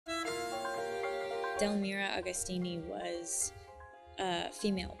Delmira Agostini was a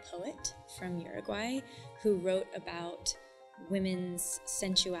female poet from Uruguay who wrote about women's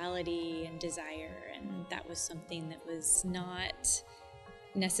sensuality and desire, and that was something that was not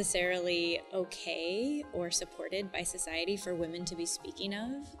necessarily okay or supported by society for women to be speaking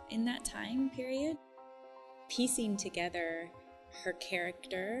of in that time period. Piecing together her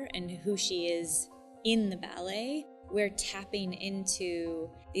character and who she is in the ballet, we're tapping into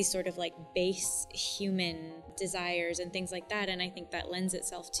these sort of like base human desires and things like that, and I think that lends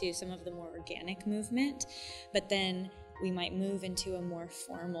itself to some of the more organic movement. But then we might move into a more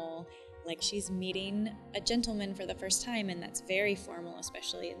formal, like she's meeting a gentleman for the first time, and that's very formal,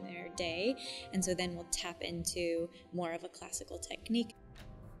 especially in their day, and so then we'll tap into more of a classical technique.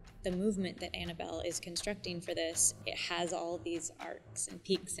 The movement that Annabelle is constructing for this, it has all these arcs and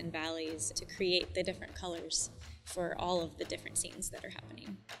peaks and valleys to create the different colors for all of the different scenes that are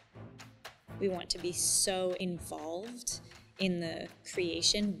happening. We want to be so involved in the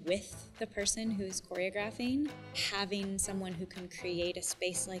creation with the person who is choreographing. Having someone who can create a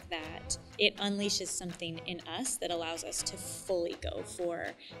space like that, it unleashes something in us that allows us to fully go for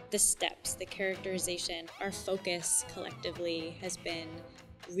the steps, the characterization. Our focus collectively has been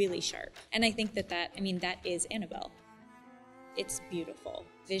really sharp. And I think that is Annabelle. It's beautiful,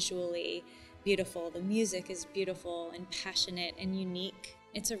 visually beautiful. The music is beautiful and passionate and unique.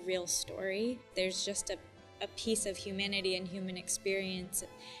 It's a real story. There's just a piece of humanity and human experience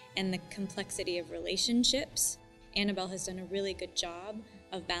and the complexity of relationships. Annabelle has done a really good job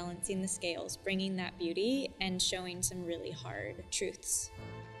of balancing the scales, bringing that beauty and showing some really hard truths.